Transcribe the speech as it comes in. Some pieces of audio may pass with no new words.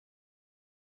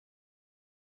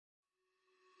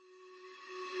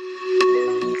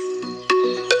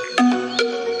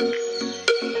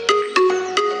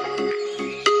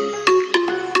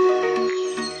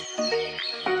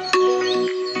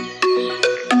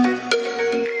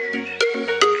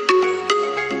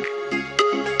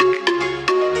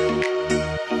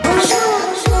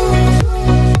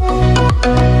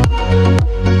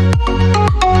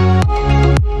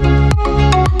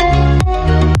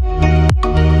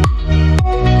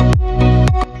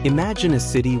Imagine a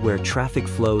city where traffic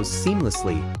flows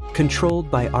seamlessly, controlled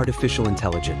by artificial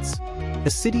intelligence. A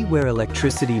city where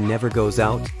electricity never goes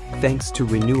out, thanks to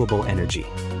renewable energy.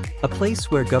 A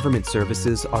place where government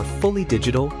services are fully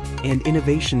digital and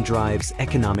innovation drives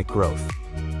economic growth.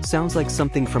 Sounds like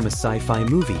something from a sci-fi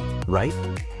movie, right?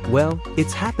 Well,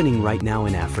 it's happening right now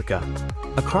in Africa.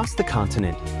 Across the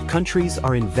continent, countries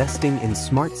are investing in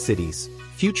smart cities,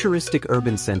 futuristic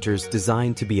urban centers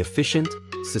designed to be efficient,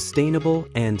 sustainable,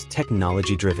 and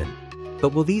technology-driven.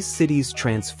 But will these cities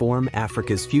transform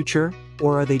Africa's future,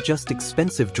 or are they just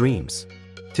expensive dreams?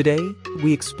 Today,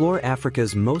 we explore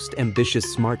Africa's most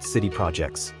ambitious smart city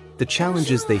projects, the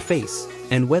challenges they face,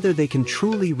 and whether they can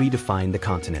truly redefine the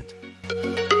continent.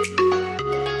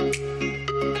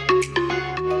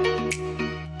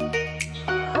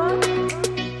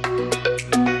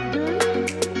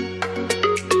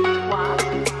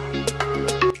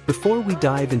 Before we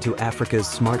dive into Africa's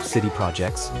smart city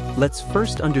projects, let's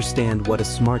first understand what a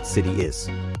smart city is.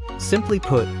 Simply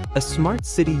put, a smart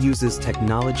city uses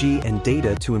technology and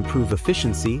data to improve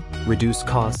efficiency, reduce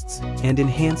costs, and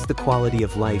enhance the quality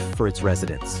of life for its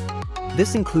residents.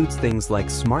 This includes things like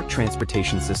smart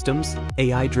transportation systems,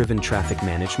 AI-driven traffic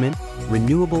management,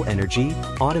 renewable energy,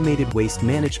 automated waste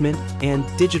management, and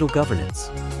digital governance.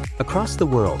 Across the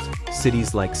world,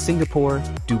 cities like Singapore,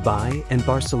 Dubai, and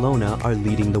Barcelona are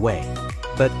leading the way.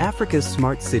 But Africa's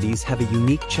smart cities have a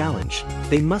unique challenge.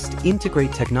 They must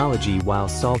integrate technology while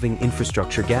solving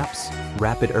infrastructure gaps,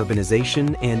 rapid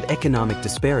urbanization, and economic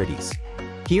disparities.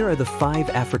 Here are the 5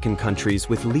 African countries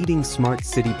with leading smart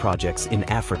city projects in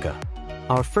Africa.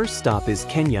 Our first stop is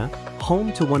Kenya,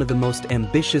 home to one of the most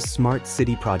ambitious smart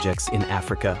city projects in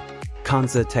Africa,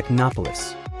 Konza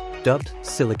Technopolis. Dubbed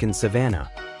Silicon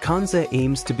Savannah, Konza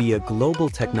aims to be a global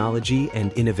technology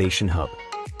and innovation hub.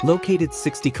 Located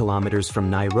 60 kilometers from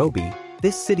Nairobi,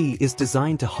 this city is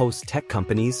designed to host tech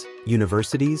companies,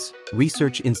 universities,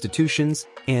 research institutions,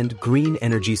 and green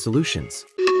energy solutions.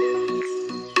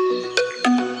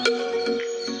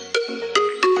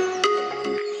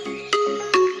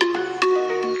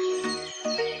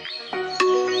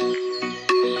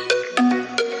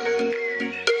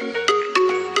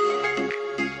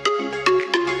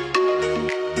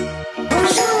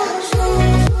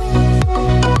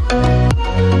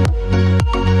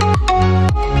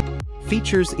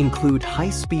 Features include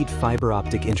high-speed fiber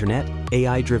optic internet,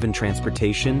 AI-driven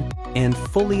transportation, and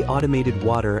fully automated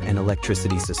water and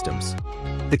electricity systems.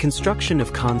 The construction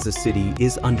of Konza City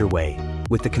is underway,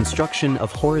 with the construction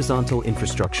of horizontal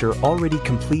infrastructure already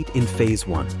complete in Phase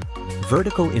 1.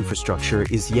 Vertical infrastructure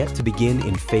is yet to begin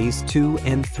in Phase 2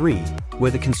 and 3,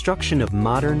 where the construction of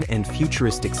modern and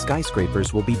futuristic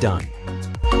skyscrapers will be done.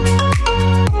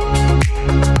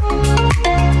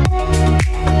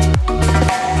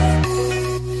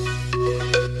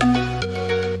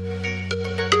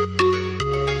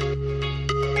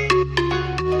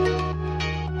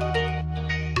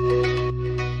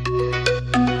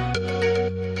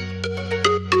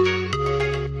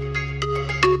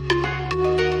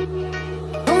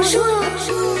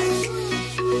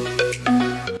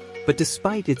 But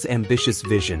despite its ambitious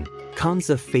vision,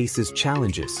 Konza faces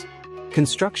challenges.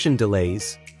 Construction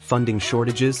delays, funding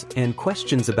shortages, and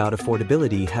questions about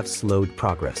affordability have slowed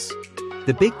progress.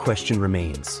 The big question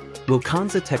remains, will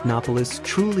Konza Technopolis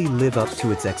truly live up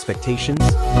to its expectations?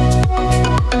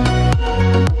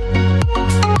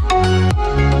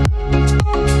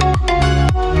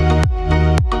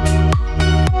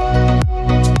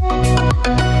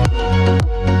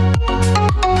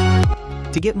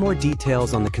 To get more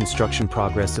details on the construction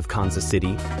progress of Konza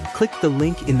City, click the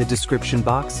link in the description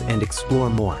box and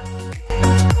explore more.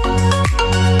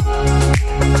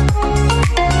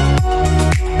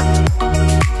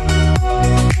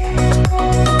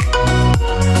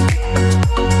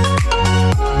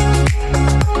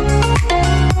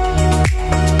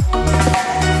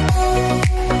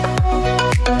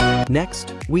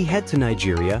 Next, we head to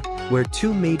Nigeria, where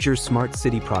 2 major smart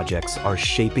city projects are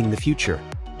shaping the future.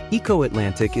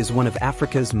 Eco-Atlantic is one of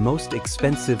Africa's most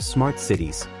expensive smart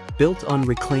cities, built on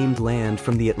reclaimed land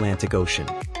from the Atlantic Ocean.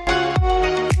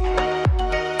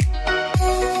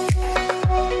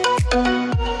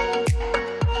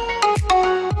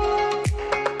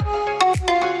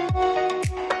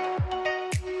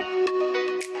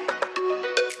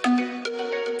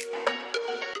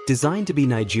 Designed to be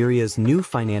Nigeria's new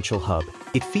financial hub,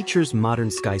 it features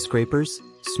modern skyscrapers,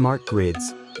 smart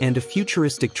grids, and a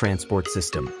futuristic transport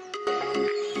system.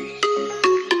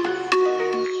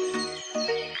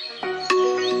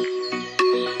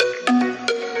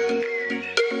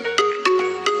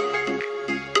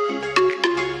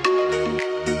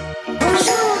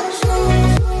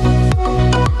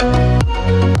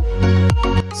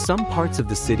 parts of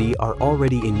the city are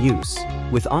already in use,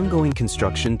 with ongoing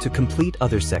construction to complete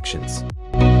other sections.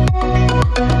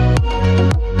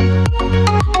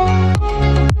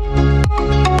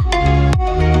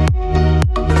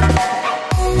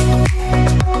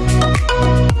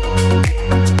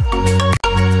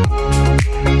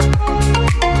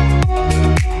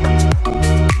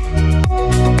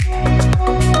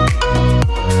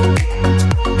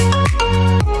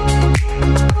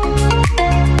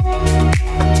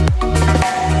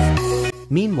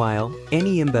 Meanwhile,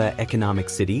 Eniimba Economic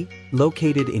City,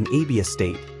 located in Abia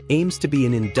State, aims to be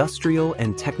an industrial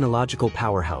and technological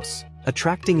powerhouse,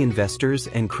 attracting investors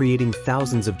and creating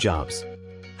thousands of jobs.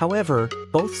 However,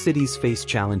 both cities face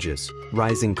challenges: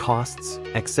 rising costs,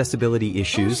 accessibility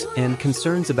issues, and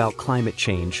concerns about climate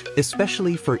change,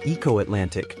 especially for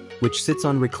Eco-Atlantic, which sits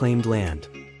on reclaimed land.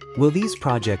 Will these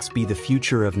projects be the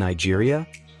future of Nigeria,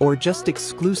 or just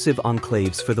exclusive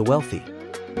enclaves for the wealthy?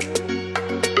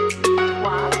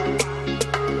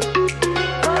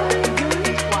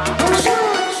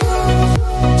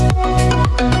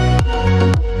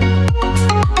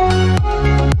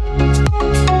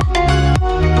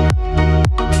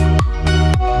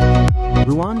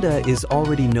 Rwanda is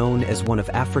already known as one of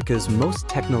Africa's most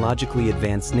technologically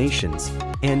advanced nations,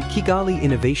 and Kigali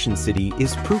Innovation City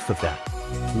is proof of that.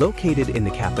 Located in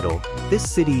the capital, this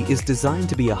city is designed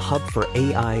to be a hub for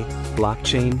AI,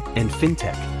 blockchain, and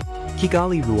fintech.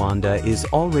 Kigali, Rwanda is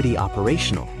already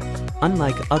operational.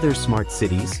 Unlike other smart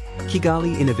cities,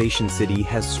 Kigali Innovation City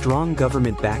has strong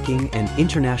government backing and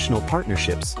international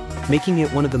partnerships, making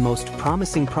it one of the most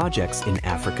promising projects in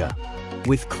Africa.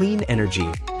 With clean energy,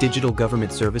 digital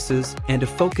government services, and a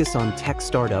focus on tech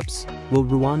startups, will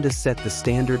Rwanda set the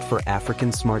standard for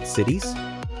African smart cities?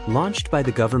 Launched by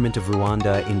the government of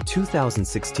Rwanda in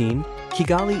 2016,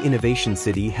 Kigali Innovation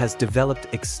City has developed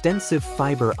extensive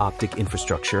fiber optic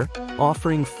infrastructure,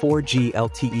 offering 4G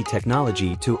LTE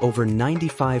technology to over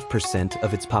 95%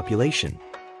 of its population.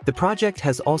 The project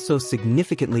has also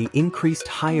significantly increased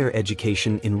higher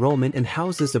education enrollment and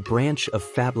houses a branch of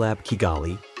FabLab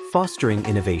Kigali, fostering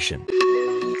innovation.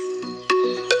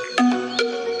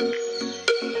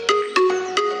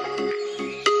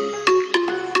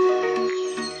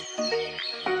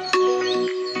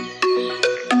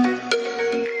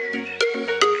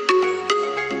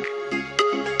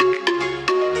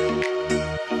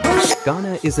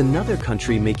 Ghana is another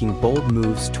country making bold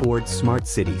moves towards smart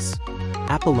cities.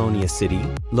 Apollonia City,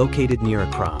 located near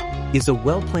Accra, is a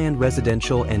well-planned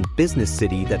residential and business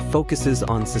city that focuses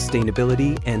on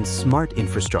sustainability and smart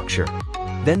infrastructure.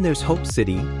 Then there's Hope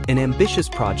City, an ambitious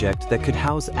project that could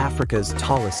house Africa's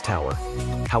tallest tower.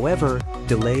 However,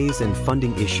 delays and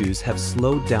funding issues have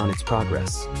slowed down its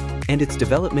progress, and its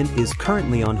development is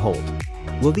currently on hold.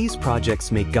 Will these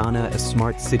projects make Ghana a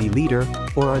smart city leader,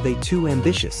 or are they too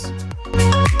ambitious?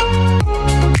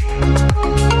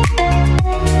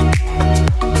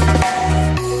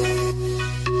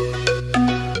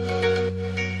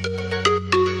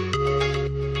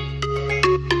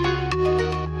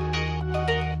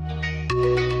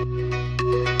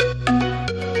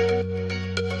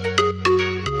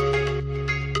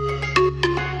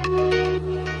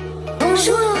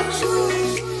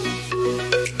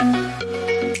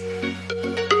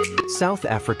 South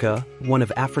Africa, one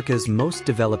of Africa's most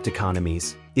developed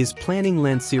economies, is planning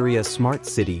Lanseria Smart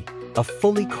City, a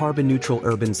fully carbon-neutral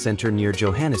urban center near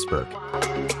Johannesburg.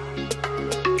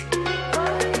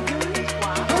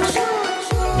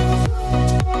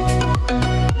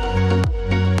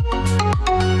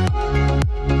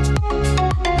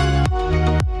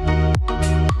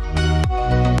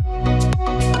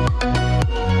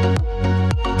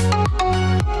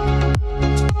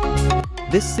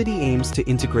 This city aims to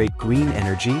integrate green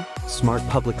energy, smart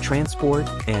public transport,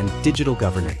 and digital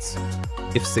governance.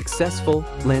 If successful,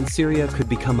 Lanseria could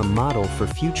become a model for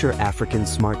future African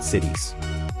smart cities.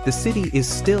 The city is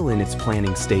still in its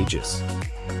planning stages.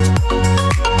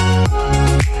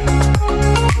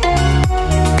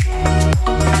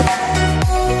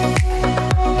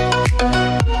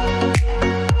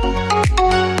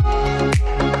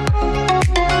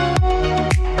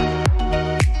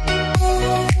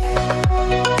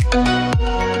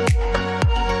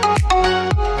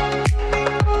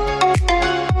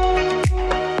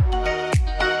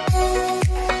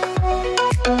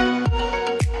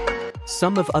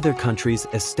 Some of other countries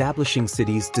establishing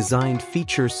cities designed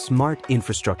feature smart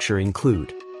infrastructure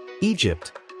include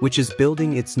Egypt, which is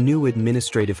building its new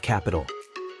administrative capital.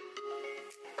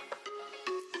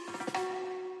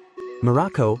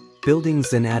 Morocco, building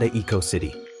Zenata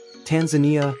Eco-City.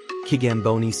 Tanzania,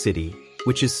 Kigamboni City,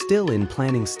 which is still in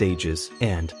planning stages,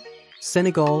 and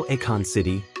Senegal Akon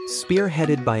City,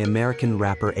 spearheaded by American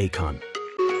rapper Akon.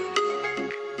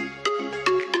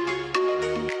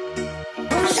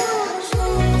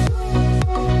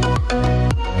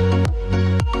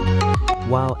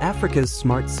 While Africa's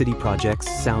smart city projects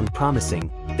sound promising,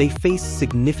 they face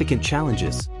significant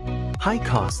challenges. High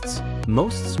costs.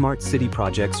 Most smart city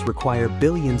projects require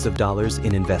billions of dollars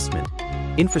in investment.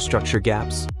 Infrastructure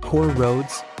gaps, poor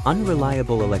roads,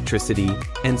 unreliable electricity,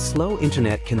 and slow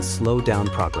internet can slow down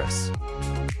progress.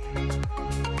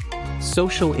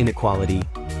 Social inequality.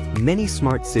 Many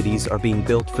smart cities are being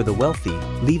built for the wealthy,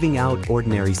 leaving out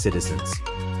ordinary citizens.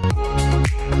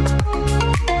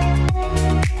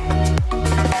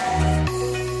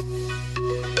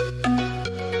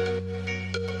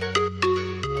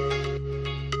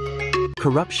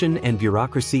 Corruption and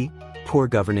bureaucracy. Poor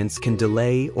governance can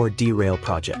delay or derail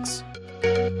projects.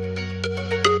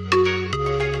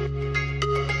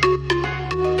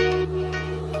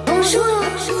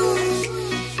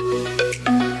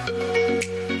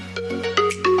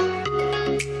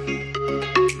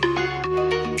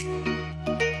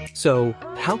 So,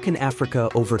 how can Africa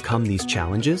overcome these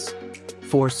challenges?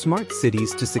 For smart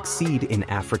cities to succeed in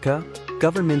Africa,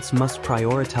 governments must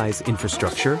prioritize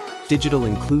infrastructure, digital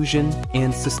inclusion,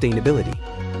 and sustainability.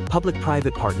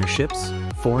 Public-private partnerships,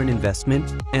 foreign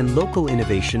investment, and local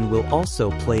innovation will also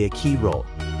play a key role.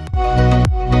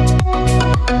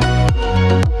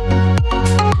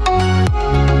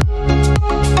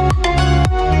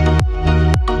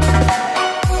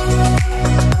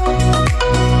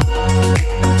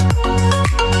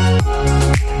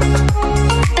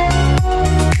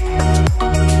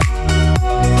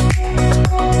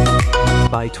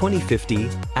 By 2050,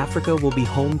 Africa will be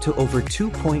home to over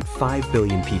 2.5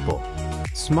 billion people.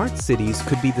 Smart cities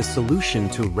could be the solution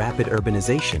to rapid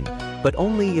urbanization, but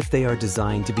only if they are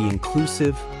designed to be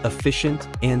inclusive, efficient,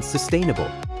 and sustainable.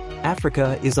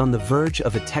 Africa is on the verge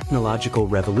of a technological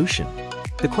revolution.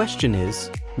 The question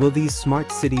is, will these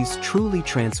smart cities truly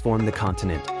transform the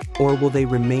continent, or will they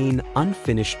remain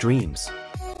unfinished dreams?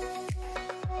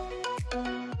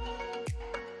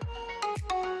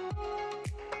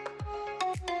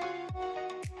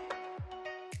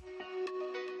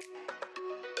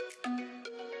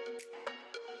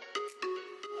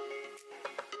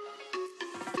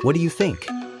 What do you think?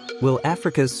 Will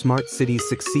Africa's smart cities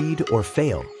succeed or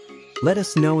fail? Let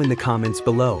us know in the comments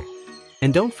below.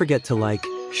 And don't forget to like,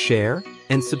 share,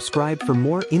 and subscribe for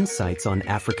more insights on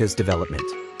Africa's development.